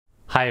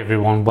Hi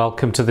everyone,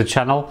 welcome to the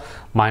channel.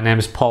 My name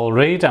is Paul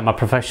Reed. I'm a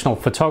professional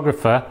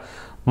photographer.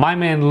 My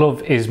main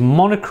love is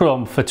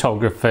monochrome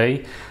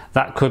photography.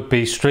 That could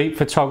be street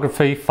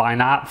photography,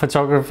 fine art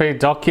photography,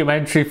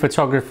 documentary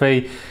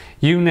photography,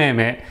 you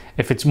name it.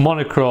 If it's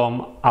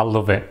monochrome, I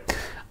love it.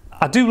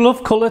 I do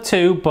love colour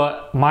too,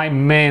 but my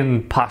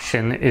main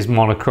passion is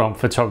monochrome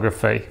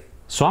photography.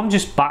 So I'm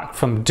just back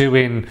from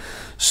doing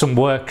some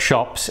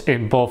workshops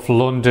in both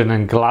London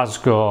and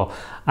Glasgow,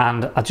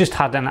 and I just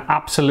had an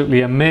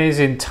absolutely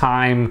amazing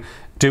time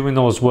doing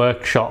those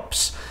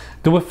workshops.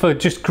 They were for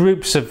just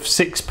groups of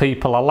 6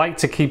 people. I like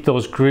to keep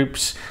those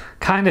groups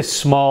kind of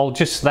small,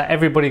 just so that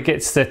everybody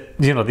gets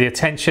the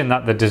attention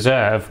that they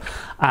deserve.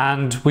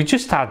 And we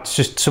just had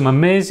some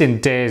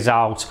amazing days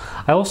out.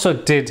 I also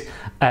did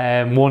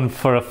one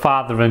for a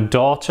father and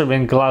daughter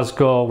in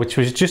Glasgow, which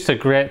was just a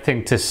great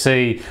thing to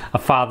see, a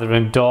father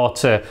and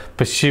daughter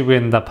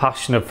pursuing the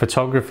passion of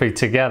photography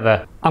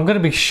together. I'm going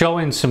to be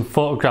showing some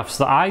photographs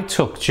that I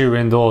took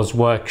during those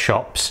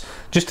workshops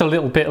just a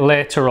little bit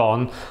later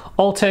on,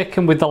 all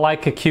taken with the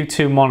Leica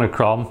Q2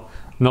 Monochrom,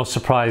 no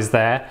surprise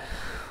there.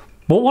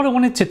 But what I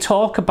wanted to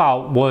talk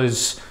about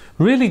was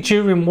really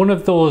during one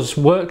of those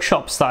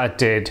workshops that I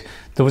did,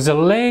 there was a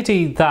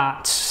lady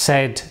that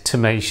said to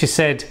me, she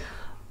said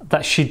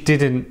that she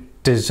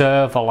didn't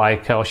deserve a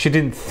Leica, or she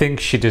didn't think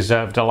she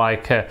deserved a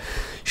Leica.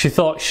 She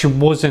thought she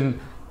wasn't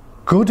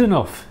good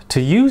enough to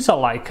use a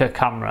Leica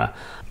camera.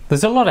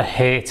 There's a lot of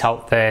hate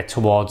out there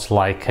towards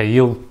Leica.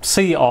 You'll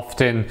see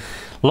often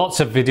lots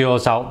of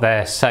videos out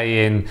there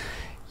saying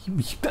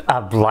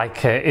a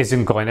Leica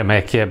isn't going to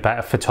make you a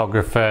better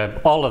photographer,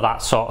 all of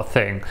that sort of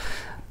thing.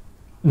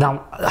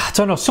 Now, I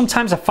don't know,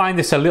 sometimes I find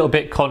this a little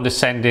bit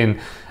condescending,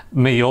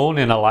 me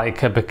owning a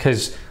Leica,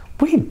 because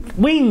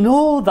we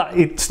know that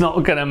it's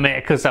not going to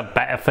make us a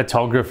better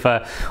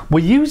photographer.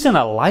 We're using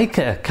a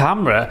Leica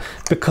camera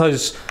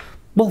because,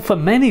 well, for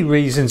many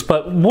reasons,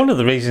 but one of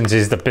the reasons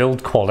is the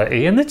build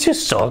quality, and it's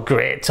just so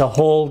great to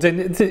hold, and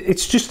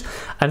it's just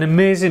an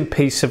amazing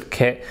piece of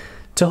kit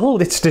to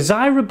hold. It's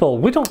desirable.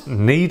 We don't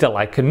need a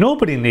Leica.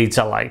 Nobody needs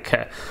a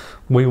Leica.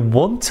 We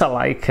want a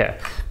Leica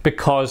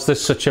because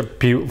there's such a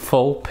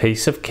beautiful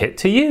piece of kit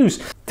to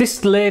use.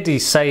 This lady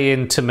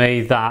saying to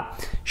me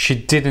that she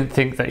didn't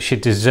think that she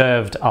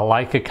deserved a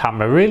Leica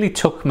camera really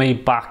took me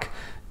back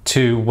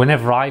to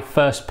whenever I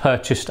first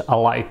purchased a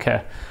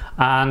Leica.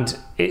 And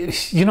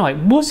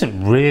it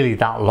wasn't really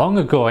that long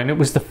ago, and it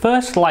was the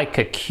first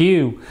Leica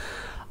Q.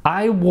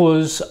 I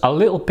was a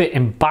little bit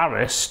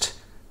embarrassed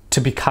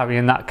to be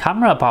carrying that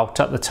camera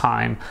about at the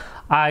time.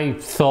 I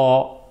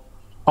thought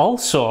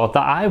also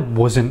that I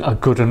wasn't a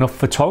good enough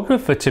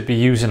photographer to be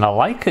using a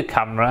Leica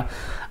camera,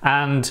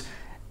 and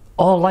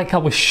like I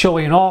was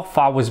showing off,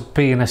 I was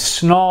being a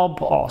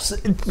snob or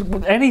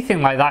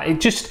anything like that.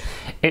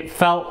 It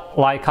felt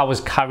like I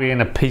was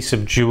carrying a piece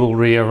of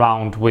jewelry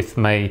around with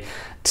me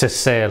to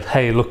say,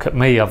 hey, look at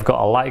me, I've got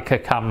a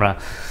Leica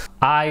camera.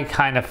 I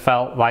kind of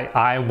felt like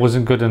I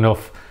wasn't good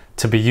enough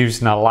to be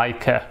using a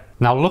Leica.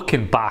 Now,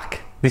 looking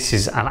back, this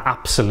is an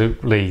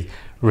absolutely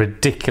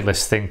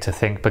ridiculous thing to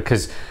think,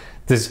 because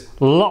there's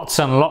lots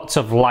and lots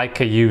of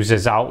Leica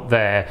users out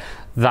there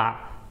that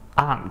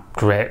aren't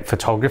great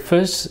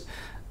photographers,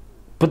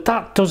 but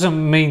that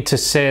doesn't mean to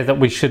say that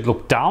we should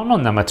look down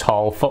on them at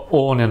all for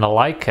owning a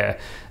Leica.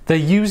 They're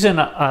using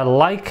a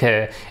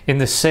Leica in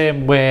the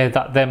same way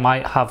that they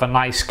might have a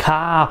nice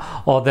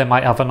car, or they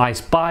might have a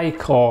nice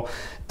bike, or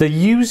they're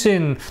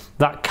using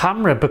that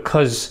camera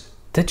because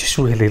they just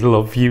really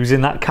love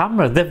using that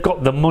camera. They've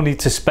got the money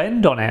to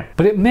spend on it.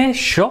 But it may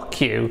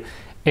shock you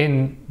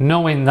in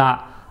knowing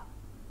that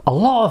a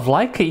lot of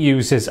Leica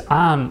users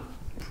aren't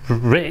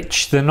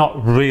rich. They're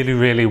not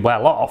really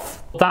well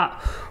off. That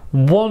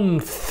one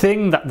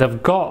thing that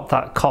they've got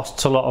that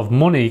costs a lot of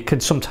money can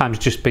sometimes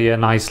just be a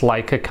nice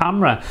Leica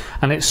camera,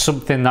 and it's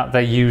something that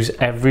they use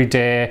every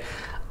day.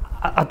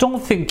 I don't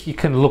think you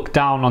can look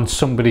down on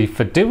somebody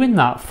for doing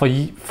that,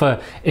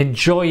 for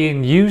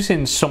enjoying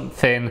using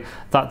something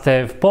that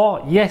they've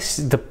bought. Yes,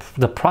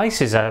 the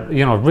prices are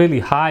really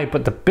high,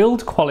 but the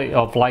build quality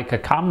of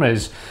Leica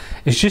cameras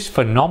is just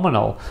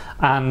phenomenal.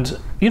 And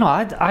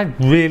I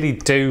really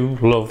do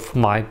love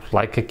my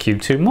Leica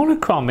Q2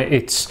 Monochrom.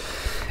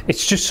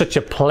 It's just such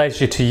a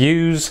pleasure to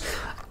use.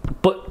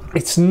 But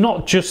it's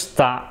not just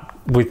that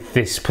with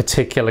this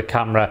particular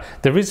camera.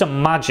 There is a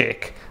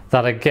magic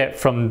that I get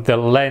from the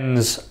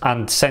lens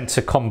and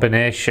sensor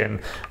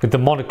combination with the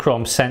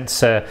monochrome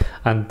sensor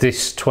and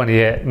this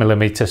 28mm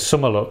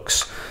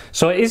Summilux.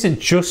 So it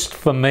isn't just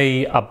for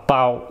me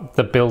about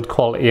the build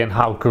quality and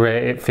how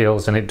great it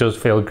feels, and it does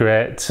feel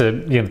great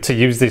to to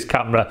use this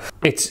camera.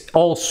 It's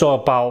also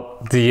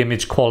about the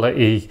image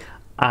quality,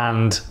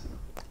 and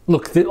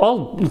look,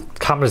 all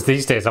cameras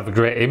these days have a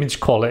great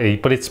image quality,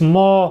 but it's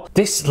more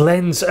this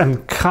lens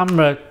and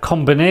camera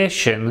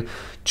combination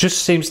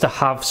just seems to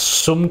have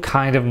some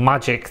kind of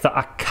magic that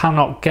I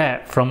cannot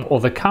get from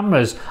other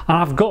cameras. And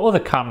I've got other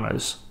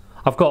cameras.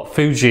 I've got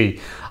Fuji,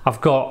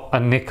 I've got a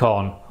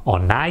Nikon, or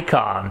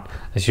Nikon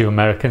as you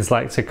Americans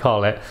like to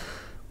call it,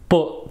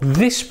 But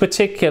this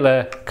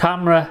particular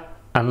camera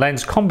and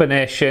lens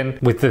combination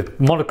with the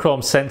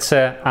monochrome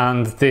sensor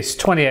and this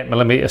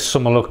 28mm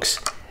Summilux,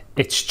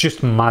 it's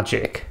just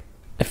magic.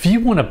 If you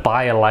want to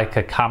buy a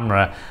Leica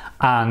camera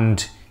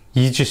and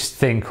you just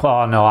think,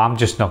 oh no, I'm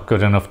just not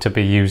good enough to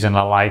be using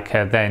a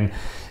Leica, then,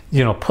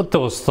 you know, put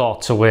those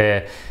thoughts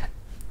away.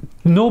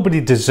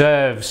 Nobody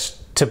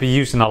deserves to be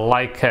using a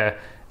Leica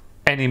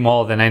any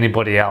more than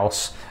anybody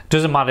else.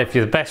 Doesn't matter if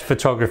you're the best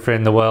photographer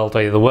in the world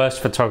or you're the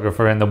worst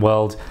photographer in the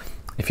world.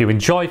 If you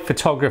enjoy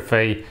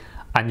photography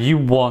and you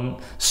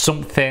want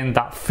something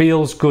that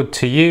feels good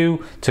to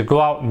you to go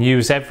out and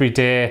use every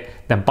day,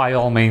 then by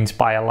all means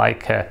buy a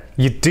Leica.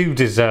 You do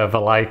deserve a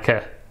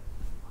Leica.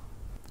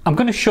 I'm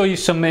going to show you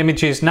some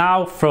images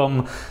now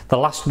from the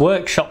last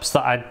workshops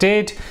that I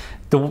did.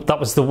 That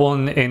was the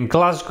one in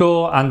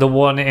Glasgow and the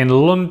one in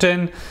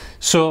London.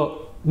 So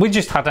we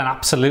just had an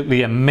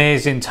absolutely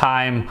amazing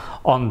time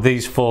on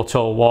these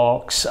photo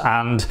walks,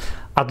 and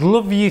I'd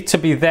love you to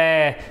be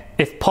there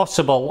if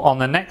possible on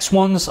the next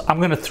ones. I'm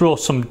going to throw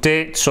some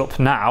dates up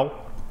now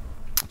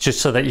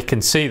just so that you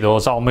can see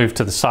those. I'll move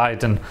to the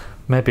side and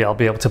maybe I'll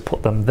be able to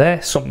put them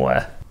there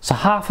somewhere. So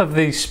half of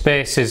these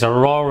spaces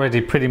are already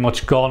pretty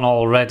much gone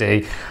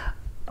already.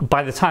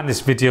 By the time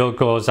this video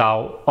goes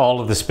out, all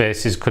of the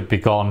spaces could be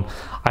gone.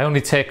 I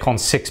only take on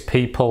 6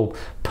 people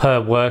per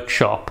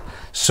workshop,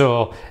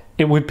 so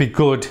it would be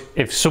good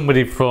if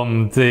somebody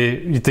from the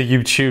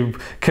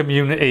YouTube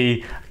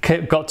community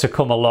got to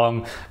come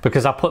along,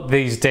 because I put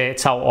these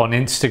dates out on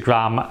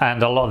Instagram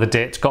and a lot of the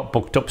dates got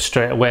booked up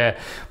straight away.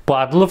 But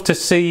I'd love to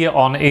see you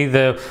on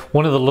either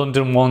one of the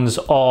London ones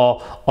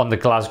or on the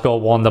Glasgow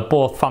one. They're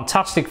both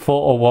fantastic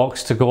photo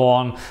walks to go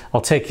on.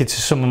 I'll take you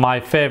to some of my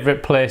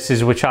favourite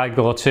places which I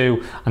go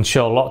to and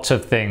show lots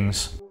of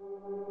things.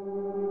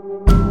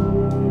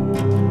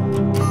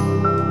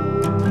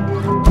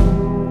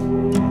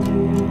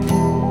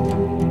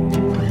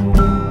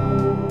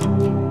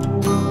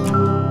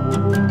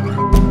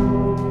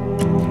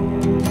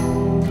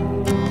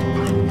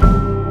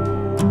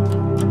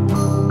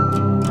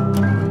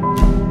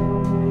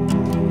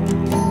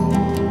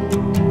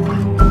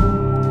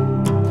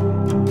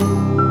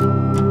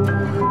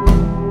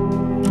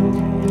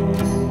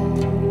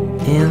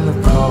 In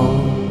the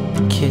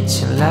cold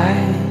kitchen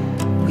light,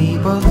 we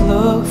both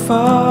look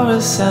for a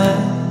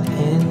sign,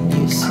 and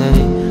you say,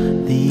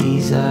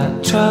 these are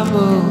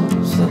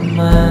troubles of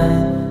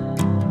mine.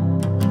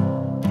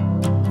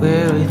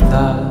 Weary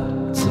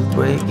thoughts of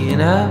breaking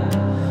up,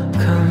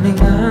 coming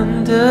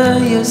under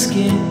your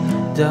skin.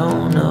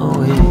 Don't know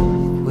if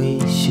we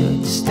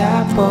should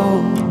stop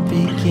or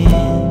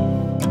begin.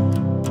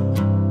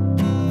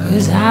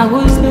 'Cause I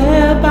was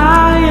there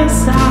by your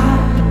side,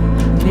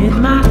 with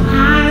my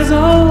eyes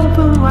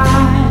open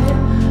wide,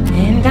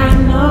 and I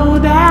know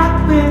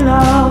that will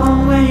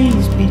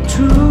always be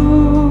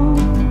true.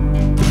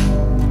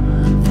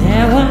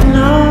 There were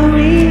no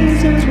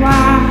reasons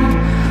why,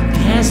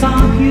 guess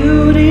all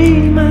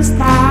beauty must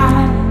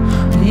die.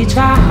 We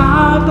try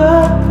hard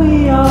but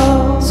we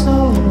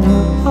also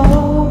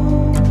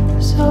oh,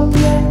 so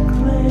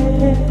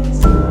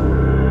reckless,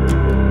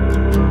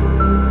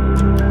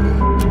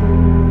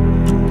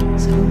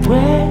 so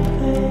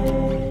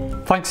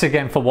reckless. Thanks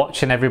again for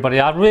watching, everybody.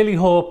 I really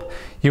hope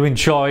you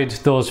enjoyed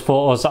those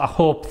photos. I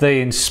hope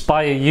they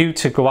inspire you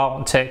to go out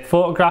and take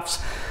photographs.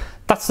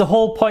 That's the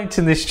whole point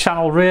in this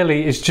channel,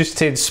 really, is just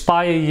to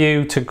inspire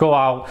you to go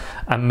out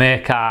and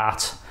make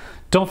art.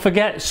 Don't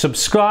forget,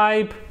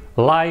 subscribe,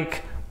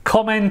 like,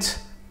 comment,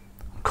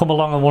 come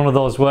along on one of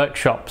those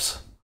workshops.